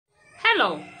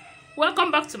Hello,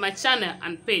 welcome back to my channel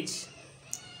and page.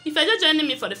 If you're just joining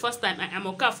me for the first time, I am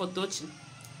Okafor Tochi.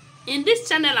 In this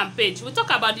channel and page, we talk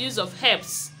about the use of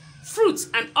herbs, fruits,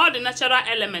 and all the natural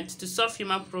elements to solve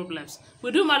human problems.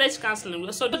 We do marriage counseling, we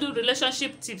also do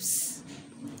relationship tips,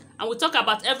 and we talk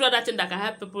about every other thing that can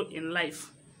help people in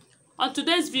life. On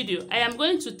today's video, I am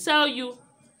going to tell you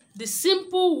the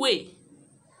simple way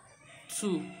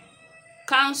to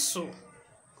cancel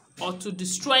or to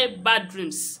destroy bad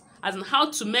dreams, as in how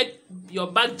to make your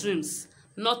bad dreams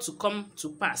not to come to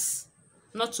pass,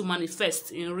 not to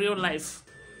manifest in real life.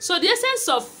 So the essence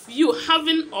of you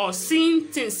having or seeing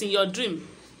things in your dream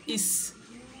is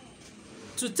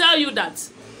to tell you that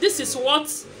this is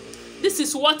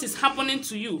what is happening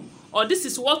to you, or this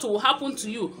is what will happen to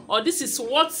you, or this is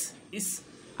what is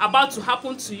about to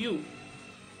happen to you.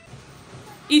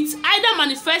 It either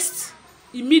manifests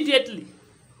immediately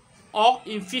or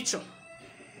in future.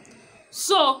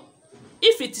 So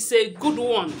if it is a good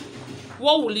one,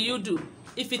 what will you do?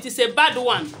 If it is a bad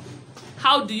one,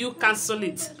 how do you cancel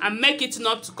it and make it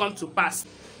not to come to pass?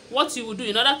 What you will do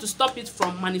in order to stop it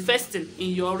from manifesting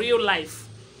in your real life.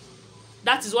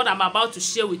 That is what I'm about to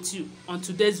share with you on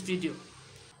today's video.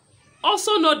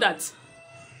 Also know that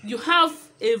you have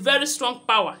a very strong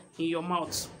power in your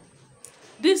mouth.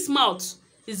 This mouth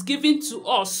is given to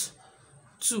us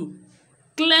to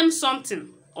claim something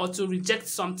or to reject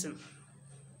something.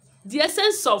 The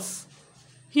essence of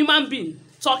human being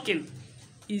talking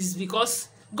is because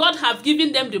God have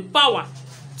given them the power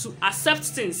to accept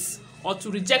things or to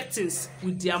reject things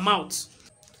with their mouth.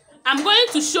 I'm going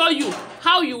to show you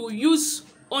how you will use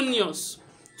onions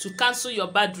to cancel your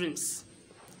bad dreams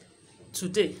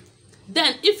today.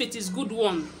 Then, if it is good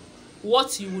one,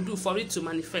 what you will do for it to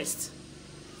manifest.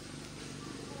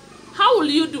 How will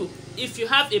you do if you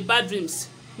have a bad dreams?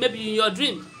 Maybe in your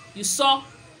dream, you saw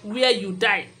where you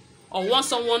die, or want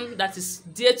someone that is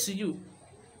dear to you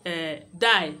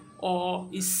die, or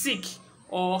is sick,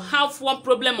 or have one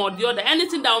problem or the other.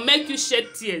 Anything that will make you shed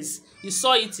tears, you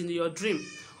saw it in your dream.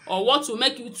 Or what will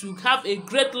make you to have a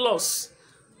great loss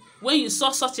when you saw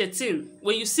such a thing,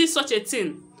 when you see such a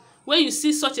thing,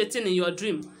 in your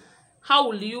dream. How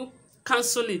will you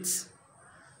cancel it?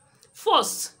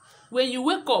 First, when you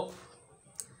wake up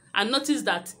and notice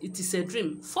that it is a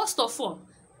dream, first of all,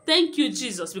 thank you,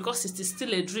 Jesus, because it is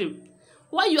still a dream.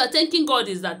 Why you are thanking God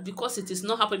is that because it is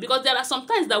not happening. Because there are some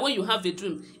times that when you have a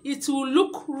dream, it will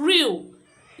look real.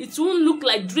 It won't look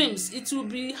like dreams. It will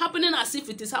be happening as if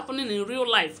it is happening in real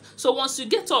life. So once you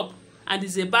get up and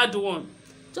it's a bad one,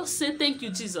 just say thank you,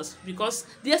 Jesus, because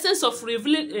the essence of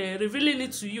revealing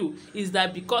it to you is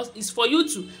that because it's for you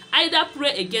to either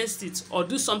pray against it or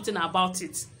do something about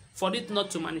it for it not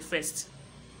to manifest.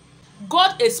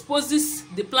 God exposes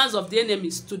the plans of the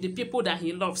enemies to the people that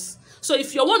he loves. So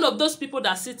if you're one of those people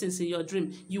that see things in your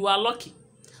dream, you are lucky.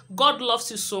 God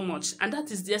loves you so much, and that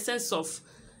is the essence of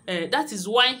that is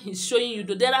why he's showing you.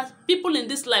 There are people in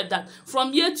this life that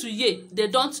from year to year, they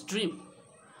don't dream.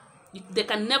 They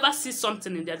can never see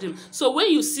something in their dream. So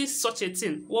when you see such a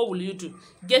thing, what will you do?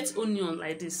 Get onion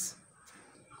like this,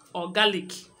 or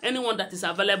garlic, anyone that is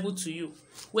available to you.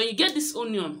 When you get this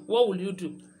onion, what will you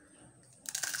do?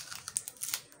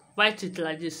 Bite it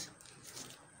like this.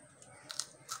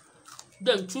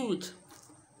 Then chew it.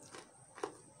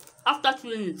 After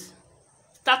chewing it,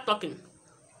 start talking.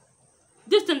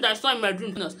 This thing that I saw in my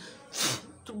dream is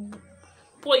to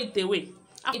pour it away.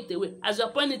 As you're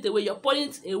pouring it away, you're pouring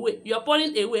it away. You're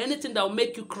pouring away anything that will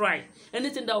make you cry,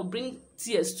 anything that will bring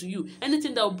tears to you,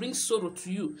 anything that will bring sorrow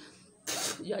to you.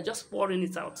 You are just pouring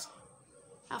it out.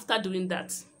 After doing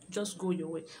that, just go your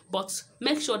way. But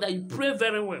make sure that you pray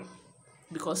very well,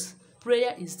 because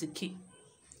prayer is the key.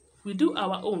 We do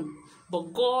our own,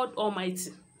 but God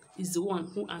Almighty is the one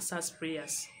who answers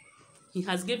prayers. He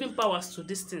has given powers to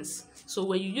these things. So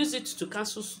when you use it to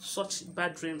cancel such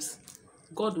bad dreams,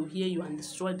 God will hear you and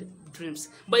destroy the dreams.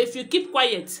 But if you keep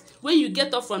quiet, when you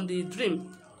get up from the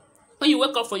dream, when you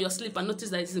wake up from your sleep and notice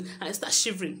that it's, and start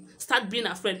shivering, start being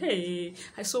afraid. Hey,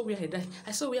 I saw where I died.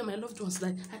 I saw where my loved ones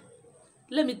died.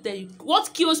 Let me tell you,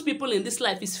 what kills people in this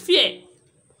life is fear.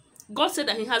 God said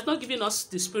that he has not given us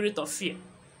the spirit of fear.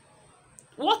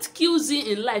 What kills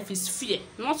you in life is fear,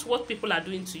 not what people are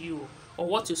doing to you or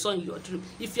what you saw in your dream.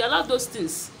 If you allow those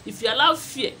things, if you allow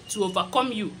fear to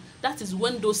overcome you, that is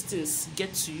when those things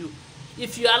get to you.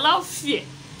 If you allow fear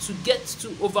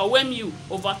to overwhelm you,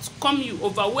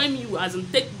 overwhelm you, as in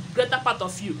take greater part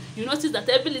of you, you notice that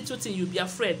every little thing you'll be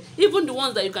afraid. Even the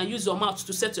ones that you can use your mouth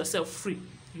to set yourself free,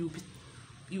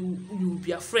 you'll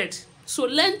be afraid. So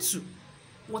learn to,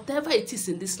 whatever it is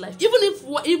in this life,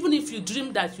 even if you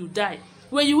dream that you die,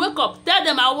 When you wake up, tell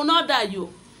them, I will not die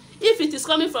you. If it is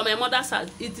coming from my mother's house,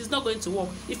 it is not going to work.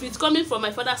 If it's coming from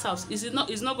my father's house, it's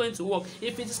not going to work.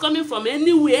 If it is coming from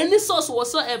anywhere, any source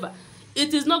whatsoever,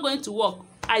 it is not going to work.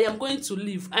 I am going to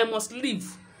live. I must live.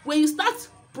 When you start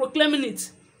proclaiming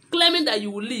it, claiming that you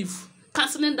will live,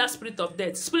 cancelling that spirit of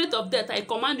death. Spirit of death, I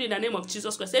command you in the name of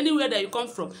Jesus Christ. Anywhere that you come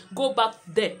from, go back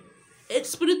there. A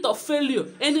spirit of failure,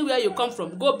 anywhere you come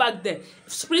from, go back there.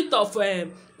 Spirit of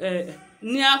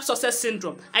near success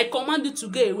syndrome, I command you to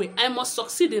go away. I must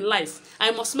succeed in life. I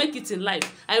must make it in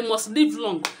life. I must live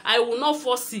long. I will not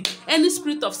fall sick. Any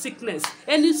spirit of sickness,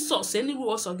 any source, any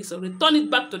source of this, return it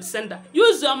back to the sender.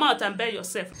 Use your mouth and bear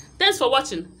yourself. Thanks for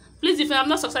watching. Please, if you have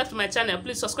not subscribed to my channel,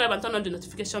 please subscribe and turn on the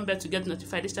notification bell to get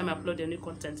notified each time I upload a new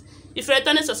content. If you're a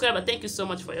returning subscriber, thank you so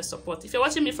much for your support. If you're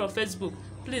watching me from Facebook,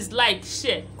 please like,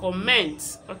 share,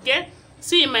 comment. Okay?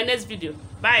 See you in my next video.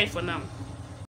 Bye for now.